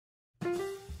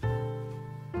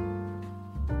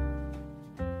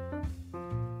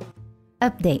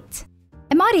Update.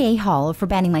 Am I the a-hole for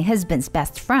banning my husband's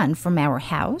best friend from our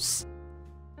house?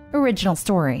 Original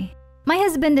story. My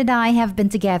husband and I have been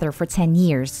together for 10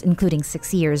 years, including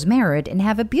 6 years married, and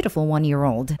have a beautiful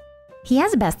 1-year-old. He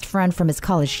has a best friend from his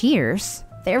college years.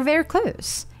 They're very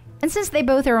close. And since they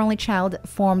both are only child,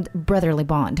 formed brotherly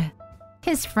bond.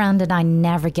 His friend and I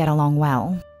never get along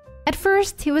well. At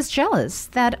first, he was jealous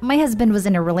that my husband was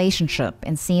in a relationship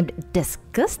and seemed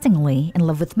disgustingly in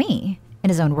love with me,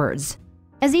 in his own words.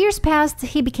 As years passed,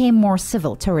 he became more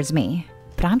civil towards me.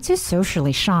 But I'm too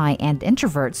socially shy and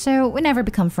introvert, so we never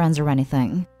become friends or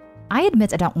anything. I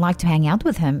admit I don't like to hang out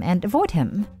with him and avoid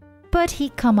him. But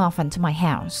he'd come often to my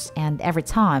house, and every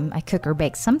time I cook or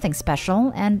bake something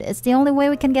special, and it's the only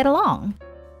way we can get along.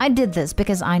 I did this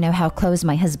because I know how close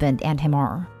my husband and him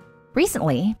are.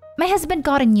 Recently, my husband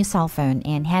got a new cell phone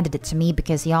and handed it to me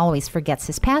because he always forgets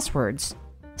his passwords.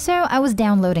 So I was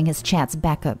downloading his chat's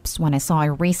backups when I saw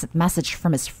a recent message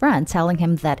from his friend telling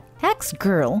him that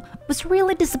ex-girl was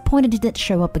really disappointed he didn't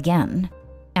show up again.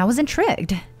 I was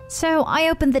intrigued, so I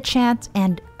opened the chat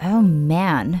and oh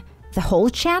man, the whole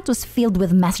chat was filled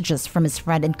with messages from his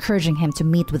friend encouraging him to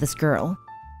meet with this girl.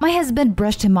 My husband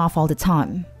brushed him off all the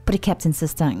time, but he kept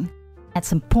insisting. At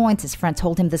some point, his friend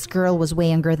told him this girl was way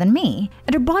younger than me,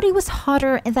 and her body was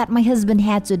hotter and that my husband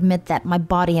had to admit that my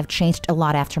body have changed a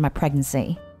lot after my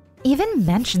pregnancy. He even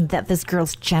mentioned that this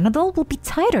girl's genital will be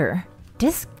tighter.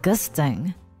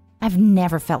 Disgusting. I've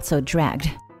never felt so dragged.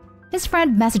 His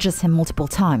friend messages him multiple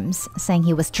times, saying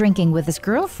he was drinking with his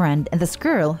girlfriend and this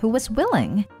girl who was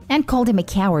willing, and called him a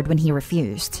coward when he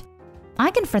refused.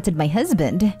 I confronted my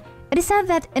husband, and he said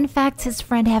that in fact his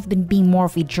friend have been being more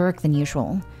of a jerk than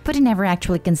usual, but he never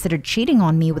actually considered cheating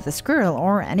on me with this girl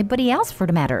or anybody else for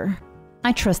the matter.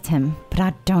 I trust him, but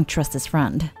I don't trust his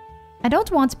friend. I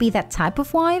don't want to be that type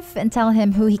of wife and tell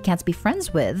him who he can't be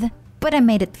friends with, but I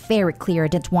made it very clear I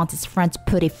didn't want his friend to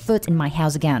put a foot in my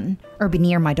house again, or be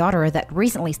near my daughter that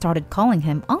recently started calling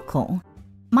him uncle.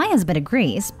 My husband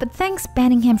agrees, but thinks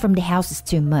banning him from the house is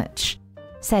too much.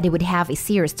 Said he would have a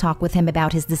serious talk with him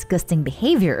about his disgusting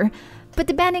behavior, but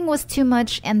the banning was too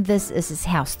much and this is his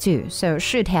house too, so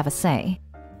should have a say.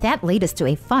 That led us to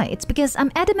a fight because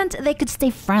I'm adamant they could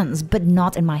stay friends but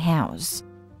not in my house.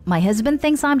 My husband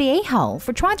thinks I'm the a-hole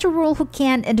for trying to rule who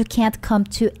can and who can't come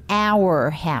to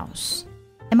our house.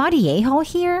 Am I the a-hole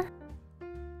here?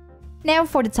 Now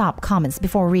for the top comments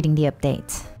before reading the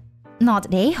update. Not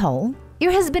the a-hole.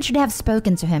 Your husband should have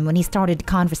spoken to him when he started the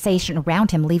conversation around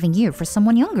him leaving you for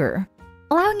someone younger.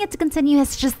 Allowing it to continue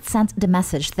has just sent the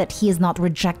message that he is not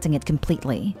rejecting it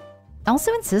completely.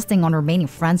 Also insisting on remaining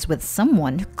friends with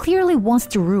someone who clearly wants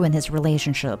to ruin his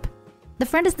relationship. The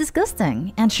friend is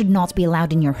disgusting and should not be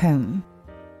allowed in your home.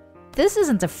 This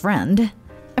isn't a friend.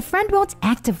 A friend won't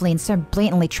actively and so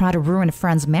blatantly try to ruin a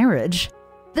friend's marriage.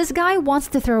 This guy wants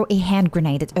to throw a hand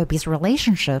grenade at Opie's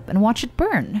relationship and watch it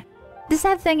burn. The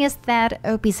sad thing is that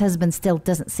Opie's husband still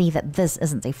doesn't see that this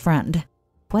isn't a friend.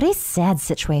 What a sad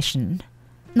situation.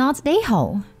 Not the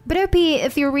a-hole. But Opie,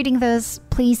 if you're reading this,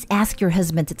 please ask your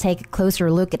husband to take a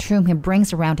closer look at whom he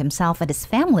brings around himself and his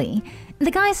family in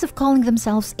the guise of calling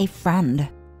themselves a friend.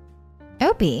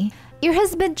 Opie, your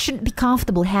husband shouldn't be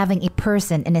comfortable having a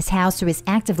person in his house who is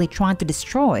actively trying to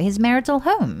destroy his marital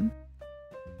home.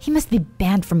 He must be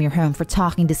banned from your home for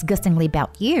talking disgustingly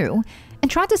about you and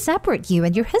trying to separate you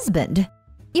and your husband.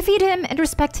 You feed him and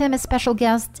respect him as special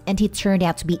guest, and he turned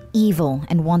out to be evil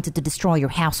and wanted to destroy your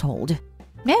household.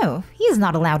 No, he is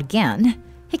not allowed again.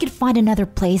 He could find another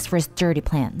place for his dirty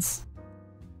plans.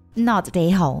 Not the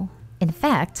a-hole. In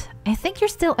fact, I think you're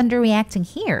still underreacting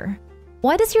here.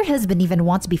 Why does your husband even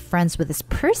want to be friends with this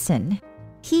person?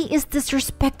 He is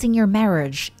disrespecting your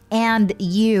marriage and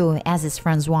you as his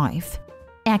friend's wife.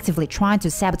 Actively trying to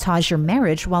sabotage your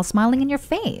marriage while smiling in your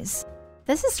face.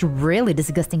 This is really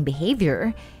disgusting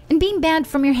behavior, and being banned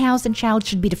from your house and child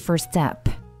should be the first step.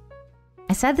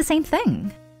 I said the same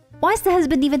thing. Why is the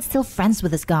husband even still friends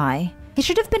with this guy? He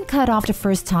should have been cut off the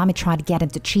first time he tried to get him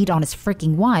to cheat on his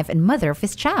freaking wife and mother of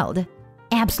his child.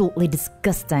 Absolutely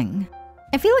disgusting.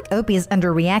 I feel like Opie is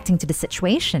underreacting to the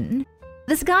situation.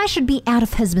 This guy should be out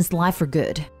of husband's life for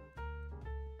good.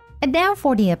 And now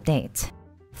for the update.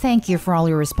 Thank you for all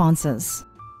your responses.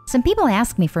 Some people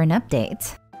asked me for an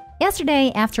update.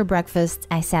 Yesterday, after breakfast,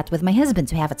 I sat with my husband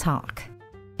to have a talk.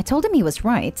 I told him he was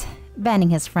right.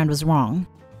 Banning his friend was wrong.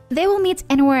 They will meet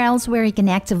anywhere else where he can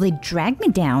actively drag me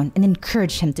down and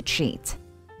encourage him to cheat.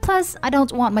 Plus, I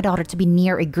don't want my daughter to be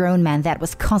near a grown man that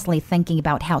was constantly thinking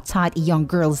about how tight a young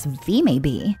girl's V may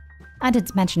be. I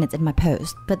didn't mention it in my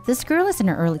post, but this girl is in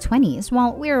her early 20s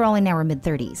while we're all in our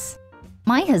mid-30s.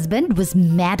 My husband was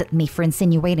mad at me for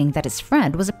insinuating that his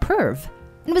friend was a perv,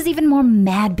 and was even more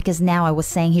mad because now I was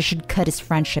saying he should cut his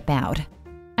friendship out.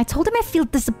 I told him I feel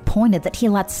disappointed that he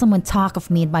let someone talk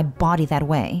of me and my body that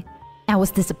way. I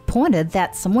was disappointed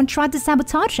that someone tried to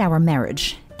sabotage our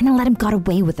marriage, and I let him get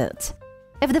away with it.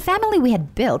 If the family we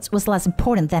had built was less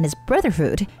important than his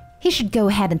brotherhood, he should go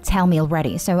ahead and tell me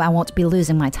already so I won't be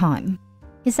losing my time.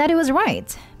 He said he was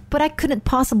right, but I couldn't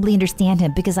possibly understand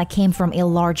him because I came from a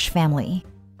large family.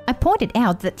 I pointed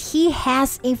out that he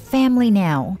has a family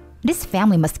now. This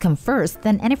family must come first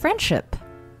than any friendship,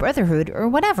 brotherhood, or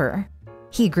whatever.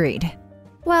 He agreed.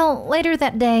 Well, later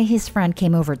that day, his friend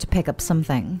came over to pick up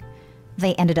something.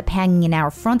 They ended up hanging in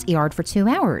our front yard for 2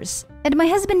 hours, and my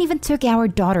husband even took our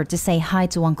daughter to say hi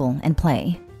to uncle and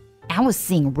play. I was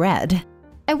seeing red.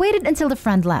 I waited until the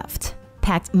friend left,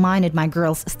 packed mine and my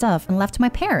girl's stuff, and left to my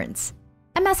parents.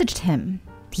 I messaged him.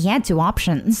 He had 2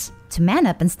 options: to man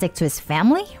up and stick to his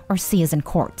family or see us in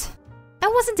court. I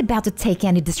wasn't about to take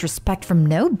any disrespect from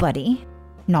nobody.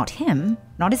 Not him,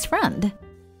 not his friend.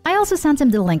 I also sent him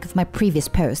the link of my previous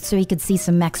post so he could see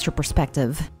some extra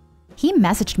perspective. He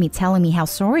messaged me telling me how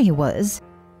sorry he was.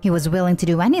 He was willing to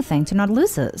do anything to not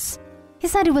lose us. He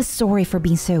said he was sorry for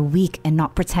being so weak and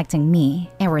not protecting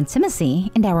me, our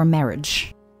intimacy, and our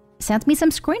marriage. Sent me some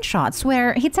screenshots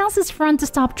where he tells his friend to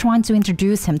stop trying to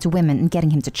introduce him to women and getting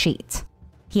him to cheat.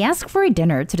 He asked for a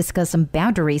dinner to discuss some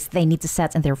boundaries they need to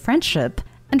set in their friendship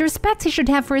and the respect he should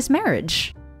have for his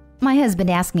marriage. My husband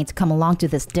asked me to come along to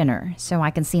this dinner so I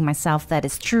can see myself that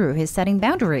it's true he's setting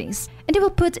boundaries and it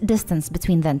will put distance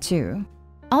between them too.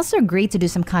 Also agreed to do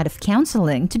some kind of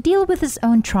counseling to deal with his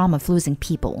own trauma of losing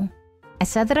people. I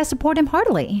said that I support him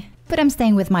heartily, but I'm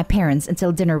staying with my parents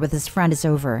until dinner with his friend is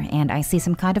over and I see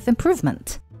some kind of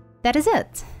improvement. That is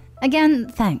it. Again,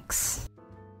 thanks.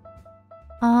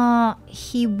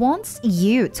 He wants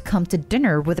you to come to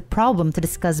dinner with a problem to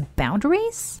discuss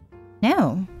boundaries?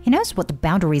 No, he knows what the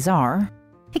boundaries are.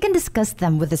 He can discuss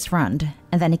them with his friend,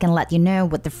 and then he can let you know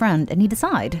what the friend and he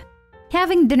decide.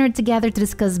 Having dinner together to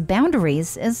discuss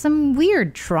boundaries is some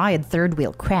weird triad third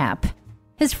wheel crap.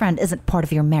 His friend isn't part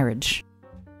of your marriage.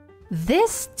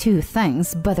 These 2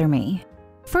 things bother me.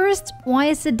 First, why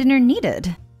is a dinner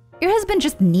needed? Your husband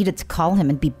just needed to call him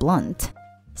and be blunt.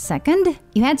 Second,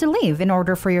 you had to leave in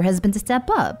order for your husband to step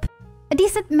up. A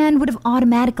decent man would have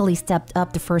automatically stepped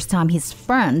up the first time his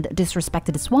friend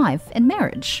disrespected his wife in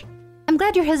marriage. I'm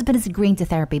glad your husband is agreeing to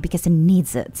therapy because he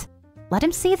needs it. Let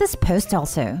him see this post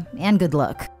also, and good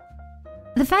luck.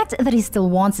 The fact that he still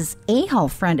wants his a-hole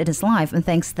friend in his life and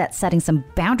thinks that setting some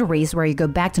boundaries where you go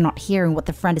back to not hearing what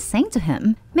the friend is saying to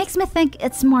him makes me think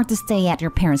it's smart to stay at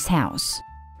your parents' house.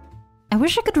 I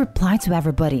wish I could reply to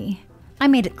everybody. I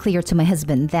made it clear to my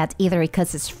husband that either he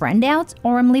cuts his friend out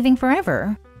or I'm leaving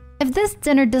forever. If this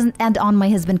dinner doesn't end on my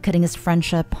husband cutting his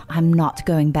friendship, I'm not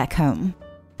going back home.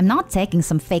 I'm not taking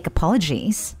some fake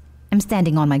apologies. I'm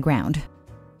standing on my ground.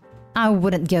 I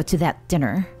wouldn't go to that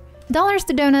dinner. Dollars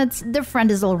to donuts, the friend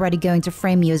is already going to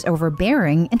frame you as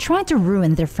overbearing and try to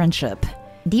ruin their friendship.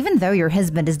 And even though your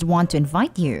husband is the one to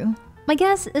invite you, my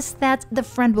guess is that the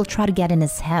friend will try to get in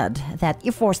his head that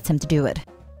you forced him to do it.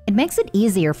 It makes it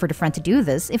easier for the friend to do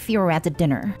this if you're at the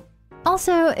dinner.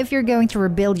 Also, if you're going to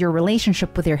rebuild your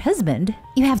relationship with your husband,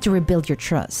 you have to rebuild your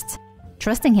trust.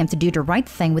 Trusting him to do the right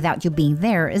thing without you being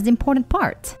there is the important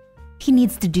part. He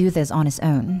needs to do this on his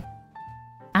own.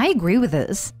 I agree with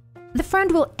this. The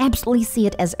friend will absolutely see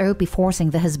it as OP forcing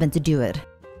the husband to do it.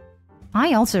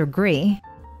 I also agree.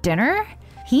 Dinner?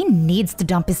 He needs to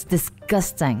dump his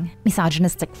disgusting,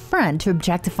 misogynistic friend who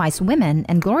objectifies women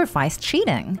and glorifies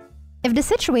cheating. If the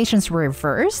situations were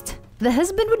reversed, the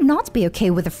husband would not be okay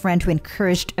with a friend who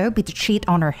encouraged Opie to cheat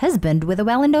on her husband with a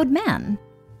well-endowed man.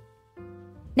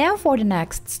 Now for the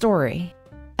next story.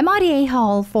 Am I the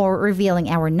a-hole for revealing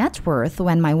our net worth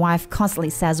when my wife constantly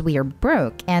says we are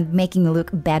broke and making me look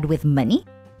bad with money?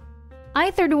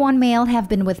 I, 31 male, have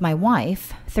been with my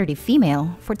wife, 30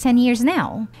 female, for 10 years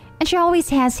now, and she always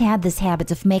has had this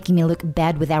habit of making me look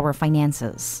bad with our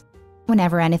finances.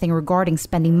 Whenever anything regarding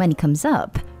spending money comes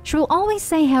up, she will always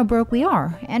say how broke we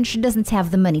are and she doesn't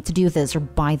have the money to do this or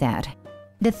buy that.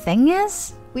 The thing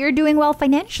is, we are doing well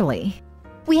financially.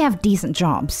 We have decent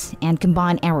jobs, and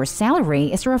combined our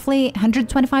salary is roughly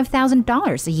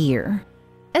 $125,000 a year.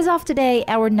 As of today,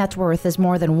 our net worth is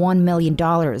more than $1 million,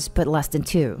 but less than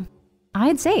 2. I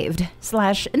had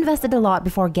saved/invested a lot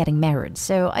before getting married,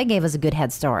 so I gave us a good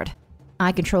head start.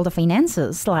 I control the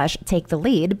finances/take the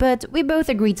lead, but we both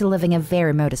agreed to living a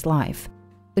very modest life.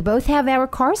 We both have our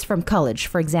cars from college,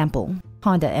 for example,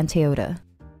 Honda and Toyota.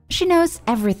 She knows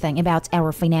everything about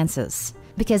our finances,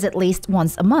 because at least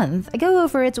once a month, I go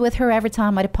over it with her every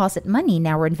time I deposit money in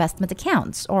our investment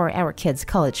accounts or our kids'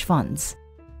 college funds.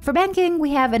 For banking,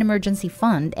 we have an emergency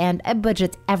fund and I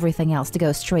budget everything else to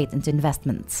go straight into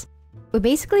investments. We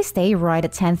basically stay right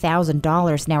at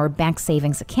 $10,000 in our bank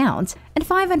savings account and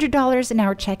 $500 in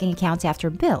our checking account after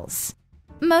bills.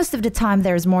 Most of the time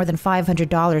there's more than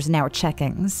 $500 in our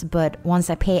checkings, but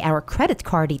once I pay our credit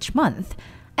card each month,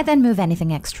 I then move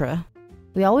anything extra.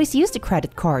 We always use the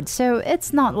credit card, so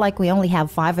it's not like we only have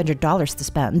 $500 to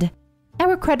spend.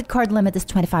 Our credit card limit is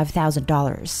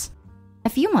 $25,000. A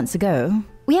few months ago,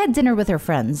 we had dinner with our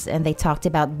friends and they talked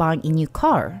about buying a new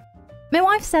car. My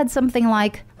wife said something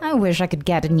like, "I wish I could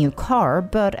get a new car,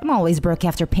 but I'm always broke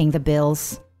after paying the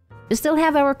bills. We still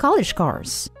have our college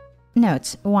cars."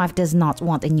 Note, wife does not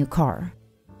want a new car.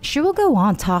 She will go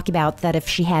on talk about that if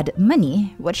she had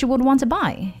money, what she would want to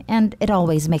buy, and it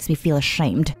always makes me feel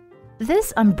ashamed.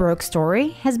 This "I'm broke" story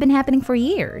has been happening for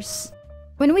years.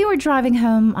 When we were driving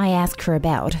home, I asked her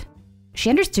about.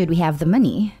 She understood we have the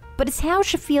money, but it's how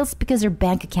she feels because her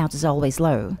bank account is always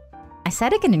low. I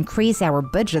said I can increase our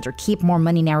budget or keep more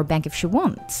money in our bank if she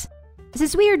wants.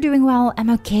 Since we are doing well,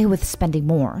 I'm okay with spending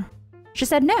more. She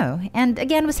said no, and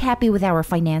again was happy with our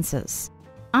finances.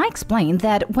 I explained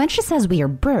that when she says we are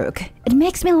broke, it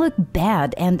makes me look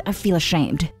bad and I feel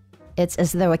ashamed. It's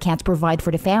as though I can't provide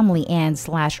for the family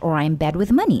or I'm bad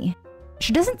with money.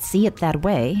 She doesn't see it that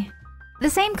way. The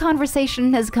same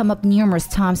conversation has come up numerous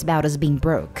times about us being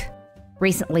broke.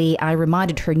 Recently, I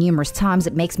reminded her numerous times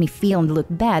it makes me feel and look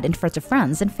bad in front of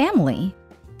friends and family.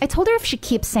 I told her if she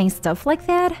keeps saying stuff like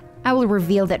that, I will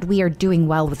reveal that we are doing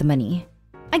well with money.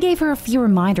 I gave her a few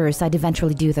reminders I'd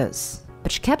eventually do this,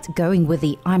 but she kept going with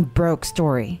the "I'm broke"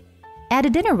 story. At a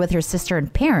dinner with her sister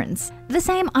and parents, the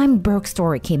same "I'm broke"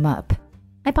 story came up.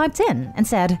 I piped in and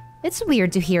said, "It's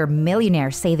weird to hear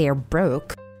millionaires say they are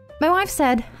broke." My wife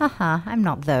said, "Haha, I'm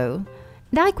not though."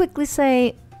 And I quickly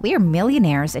say, "We are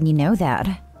millionaires and you know that.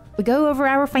 We go over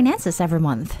our finances every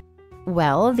month."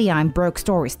 Well, the "I'm broke"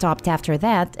 story stopped after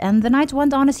that and the night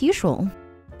went on as usual.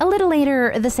 A little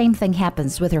later, the same thing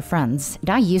happens with her friends and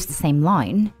I use the same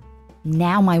line.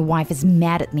 Now my wife is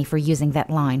mad at me for using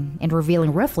that line and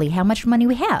revealing roughly how much money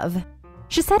we have.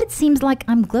 She said it seems like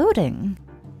I'm gloating.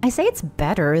 I say it's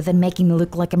better than making me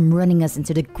look like I'm running us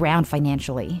into the ground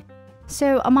financially.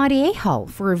 So am I the a-hole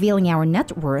for revealing our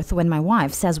net worth when my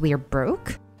wife says we are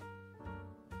broke?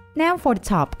 Now for the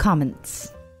top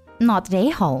comments. Not the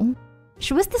a-hole.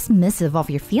 She was dismissive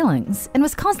of your feelings and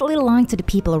was constantly lying to the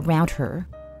people around her.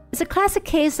 It's a classic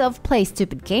case of play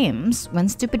stupid games, win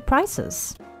stupid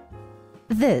prizes.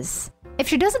 This, if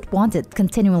she doesn't want it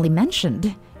continually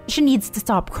mentioned, she needs to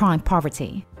stop crying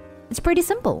poverty. It's pretty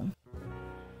simple.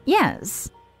 Yes,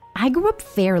 I grew up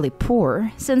fairly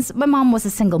poor since my mom was a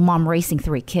single mom raising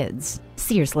 3 kids.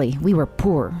 Seriously, we were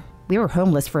poor. We were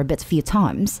homeless for a few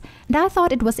times, and I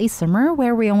thought it was a summer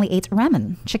where we only ate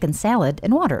ramen, chicken salad,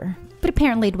 and water. But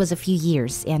apparently it was a few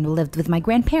years, and we lived with my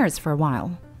grandparents for a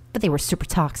while. But they were super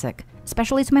toxic,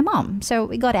 especially to my mom, so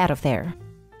we got out of there.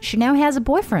 She now has a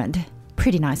boyfriend,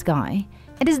 pretty nice guy,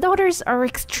 and his daughters are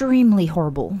extremely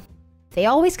horrible. They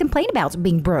always complain about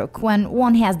being broke when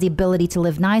one has the ability to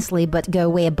live nicely but go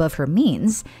way above her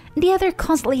means, and the other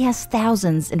constantly has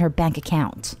thousands in her bank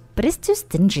account, but is too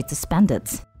stingy to spend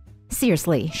it.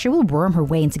 Seriously, she will worm her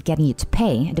way into getting you to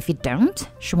pay, and if you don't,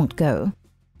 she won't go.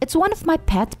 It's one of my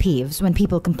pet peeves when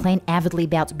people complain avidly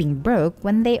about being broke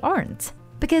when they aren't,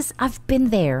 because I've been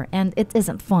there and it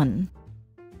isn't fun.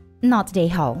 Not the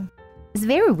a-hole. It's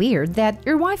very weird that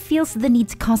your wife feels the need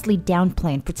to constantly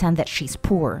downplay and pretend that she's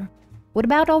poor. What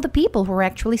about all the people who are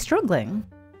actually struggling?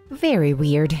 Very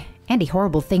weird, and a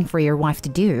horrible thing for your wife to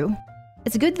do.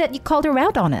 It's good that you called her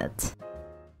out on it.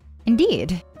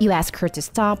 Indeed, you asked her to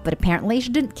stop, but apparently she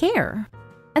didn't care.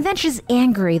 And then she's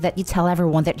angry that you tell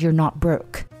everyone that you're not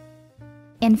broke.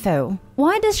 Info: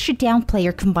 why does she downplay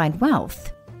your combined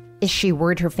wealth? Is she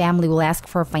worried her family will ask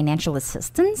for financial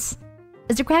assistance?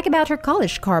 Is the crack about her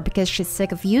college car because she's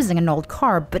sick of using an old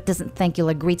car but doesn't think you'll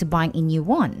agree to buying a new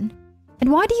one?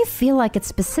 And why do you feel like it's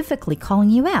specifically calling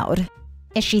you out?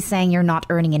 Is she saying you're not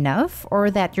earning enough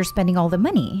or that you're spending all the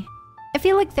money? I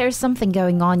feel like there's something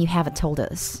going on you haven't told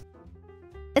us.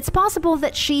 It's possible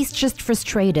that she's just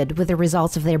frustrated with the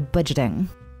results of their budgeting.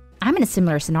 I'm in a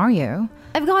similar scenario.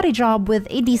 I've got a job with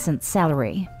a decent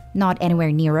salary. Not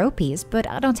anywhere near OP's, but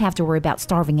I don't have to worry about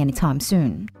starving anytime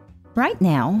soon. Right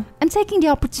now, I'm taking the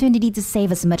opportunity to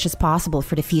save as much as possible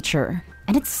for the future.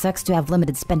 And it sucks to have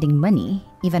limited spending money,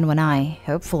 even when I,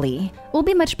 hopefully, will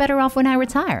be much better off when I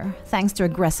retire, thanks to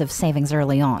aggressive savings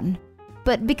early on.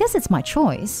 But because it's my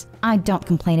choice, I don't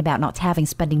complain about not having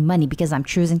spending money because I'm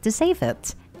choosing to save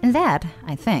it. And that,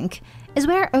 I think, is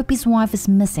where OP's wife is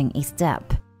missing a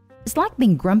step. It's like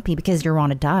being grumpy because you're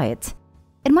on a diet.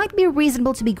 It might be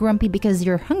reasonable to be grumpy because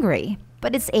you're hungry,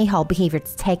 but it's a-hole behavior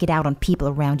to take it out on people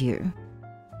around you.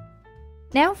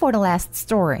 Now for the last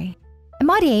story. Am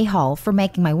I the a-hole for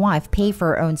making my wife pay for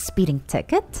her own speeding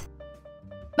ticket?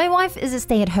 My wife is a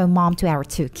stay-at-home mom to our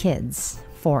 2 kids,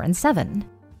 4 and 7.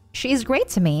 She is great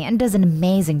to me and does an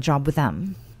amazing job with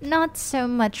them. Not so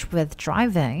much with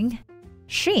driving.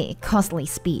 She constantly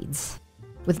speeds.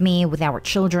 With me, with our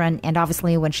children, and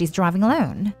obviously when she's driving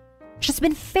alone. She's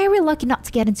been very lucky not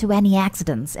to get into any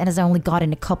accidents and has only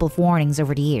gotten a couple of warnings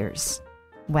over the years.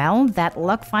 Well, that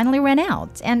luck finally ran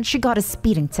out, and she got a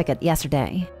speeding ticket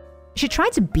yesterday. She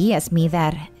tried to BS me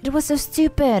that it was so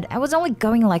stupid, I was only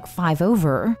going like 5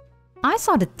 over. I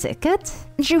saw the ticket,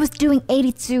 and she was doing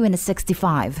 82 in a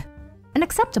 65.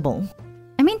 Unacceptable.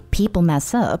 I mean, people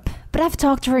mess up, but I've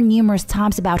talked to her numerous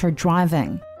times about her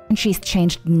driving, and she's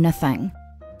changed nothing.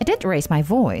 I did raise my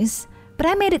voice, but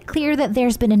I made it clear that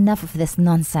there's been enough of this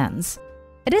nonsense.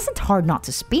 It isn't hard not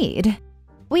to speed.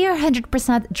 We are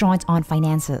 100% joint on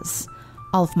finances.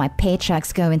 All of my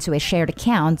paychecks go into a shared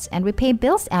account, and we pay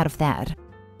bills out of that.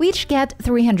 We each get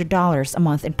 $300 a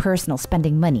month in personal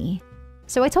spending money.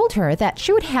 So I told her that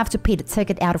she would have to pay the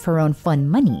ticket out of her own fun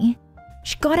money.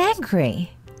 She got angry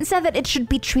and said that it should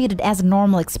be treated as a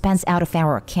normal expense out of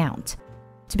our account.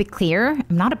 To be clear,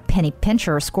 I'm not a penny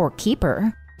pincher or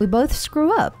scorekeeper. We both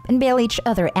screw up and bail each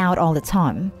other out all the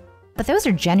time. But those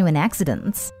are genuine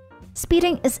accidents.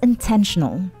 Speeding is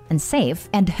intentional, unsafe,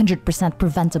 and 100%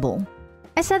 preventable.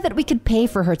 I said that we could pay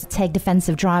for her to take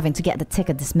defensive driving to get the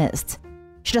ticket dismissed.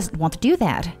 She doesn't want to do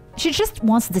that. She just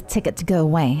wants the ticket to go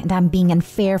away, and I'm being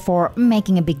unfair for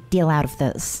making a big deal out of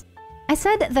this. I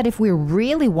said that if we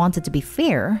really wanted to be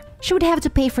fair, she would have to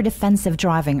pay for defensive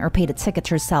driving or pay the ticket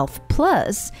herself,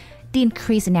 plus the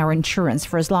increase in our insurance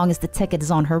for as long as the ticket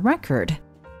is on her record.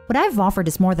 What I've offered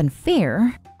is more than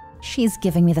fair. She's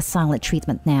giving me the silent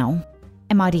treatment now.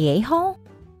 Am I the a-hole?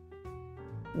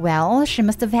 Well, she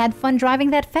must have had fun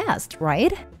driving that fast,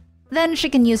 right? Then she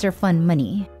can use her fun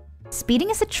money. Speeding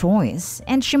is a choice,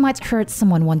 and she might hurt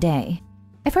someone one day.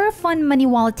 If her fun money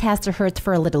wallet has to hurt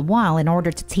for a little while in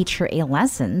order to teach her a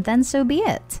lesson, then so be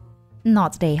it.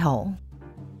 Not the a-hole.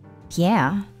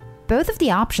 Yeah, both of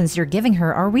the options you're giving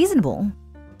her are reasonable.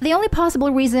 The only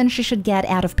possible reason she should get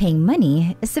out of paying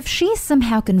money is if she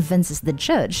somehow convinces the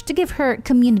judge to give her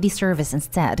community service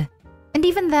instead. And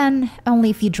even then, only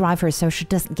if you drive her so she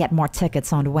doesn't get more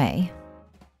tickets on the way.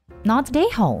 Not the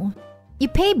a-hole. You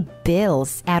pay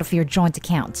bills out of your joint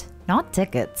account, not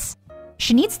tickets.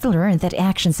 She needs to learn that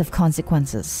actions have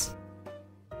consequences.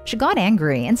 She got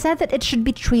angry and said that it should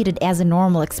be treated as a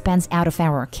normal expense out of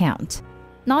our account.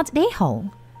 Not the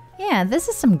a-hole. Yeah, this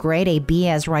is some grade A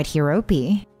BS right here, OP.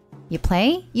 You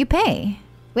play, you pay.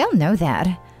 We all know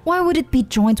that. Why would it be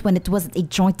joint when it wasn't a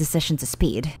joint decision to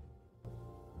speed?